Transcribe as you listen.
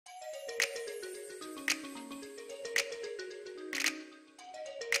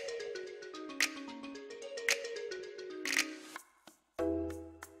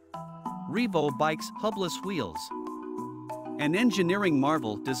Reevo Bikes Hubless Wheels. An engineering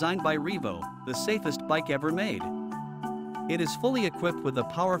marvel designed by Reevo, the safest bike ever made. It is fully equipped with a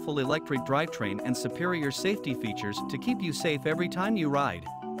powerful electric drivetrain and superior safety features to keep you safe every time you ride.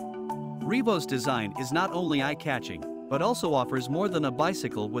 Reevo's design is not only eye-catching, but also offers more than a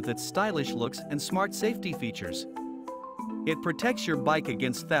bicycle with its stylish looks and smart safety features. It protects your bike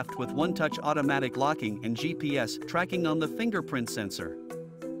against theft with one-touch automatic locking and GPS tracking on the fingerprint sensor.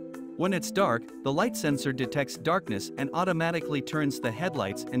 When it's dark, the light sensor detects darkness and automatically turns the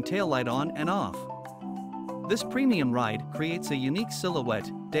headlights and taillight on and off. This premium ride creates a unique silhouette,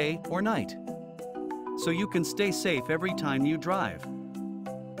 day or night, so you can stay safe every time you drive.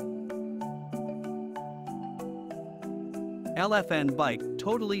 LFN Bike,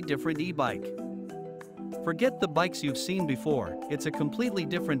 totally different e-bike. Forget the bikes you've seen before, it's a completely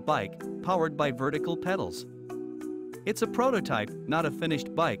different bike, powered by vertical pedals. It's a prototype, not a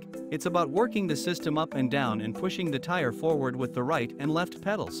finished bike. It's about working the system up and down and pushing the tire forward with the right and left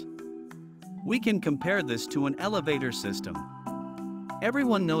pedals. We can compare this to an elevator system.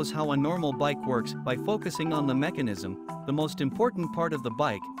 Everyone knows how a normal bike works by focusing on the mechanism, the most important part of the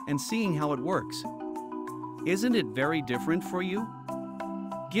bike, and seeing how it works. Isn't it very different for you?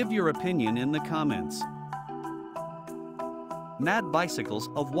 Give your opinion in the comments. Mad Bicycles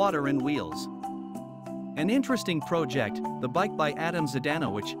of Water and Wheels. An interesting project, the bike by Adam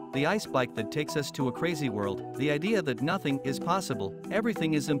Zdanowicz, the ice bike that takes us to a crazy world. The idea that nothing is possible,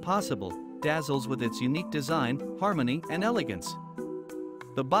 everything is impossible, dazzles with its unique design, harmony, and elegance.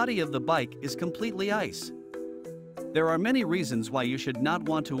 The body of the bike is completely ice. There are many reasons why you should not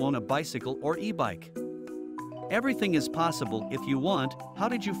want to own a bicycle or e-bike. Everything is possible if you want. How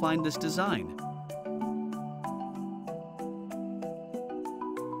did you find this design?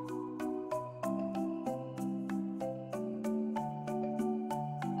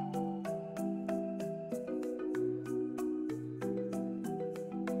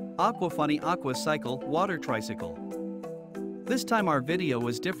 Aquafunny Aqua Cycle Water Tricycle. This time our video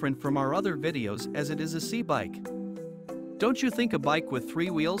is different from our other videos as it is a sea bike. Don't you think a bike with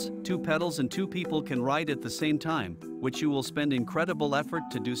 3 wheels, 2 pedals and 2 people can ride at the same time, which you will spend incredible effort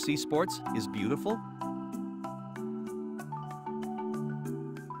to do sea sports, is beautiful?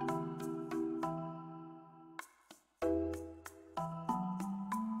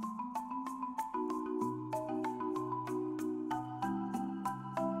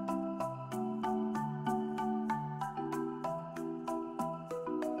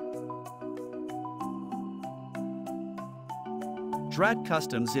 Drat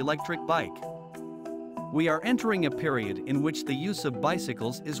Customs Electric Bike. We are entering a period in which the use of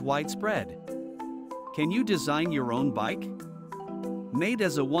bicycles is widespread. Can you design your own bike? Made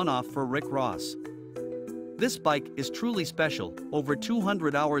as a one-off for Rick Ross. This bike is truly special, over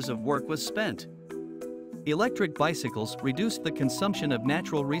 200 hours of work was spent. Electric bicycles reduce the consumption of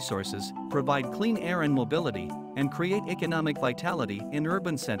natural resources, provide clean air and mobility, and create economic vitality in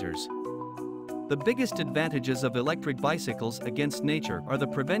urban centers. The biggest advantages of electric bicycles against nature are the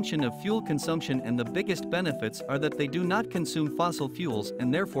prevention of fuel consumption, and the biggest benefits are that they do not consume fossil fuels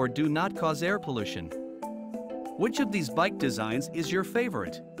and therefore do not cause air pollution. Which of these bike designs is your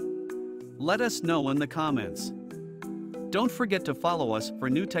favorite? Let us know in the comments. Don't forget to follow us for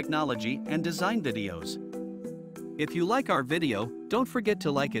new technology and design videos. If you like our video, don't forget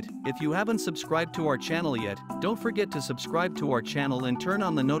to like it. If you haven't subscribed to our channel yet, don't forget to subscribe to our channel and turn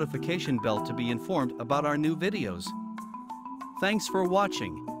on the notification bell to be informed about our new videos. Thanks for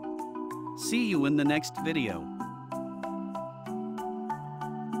watching. See you in the next video.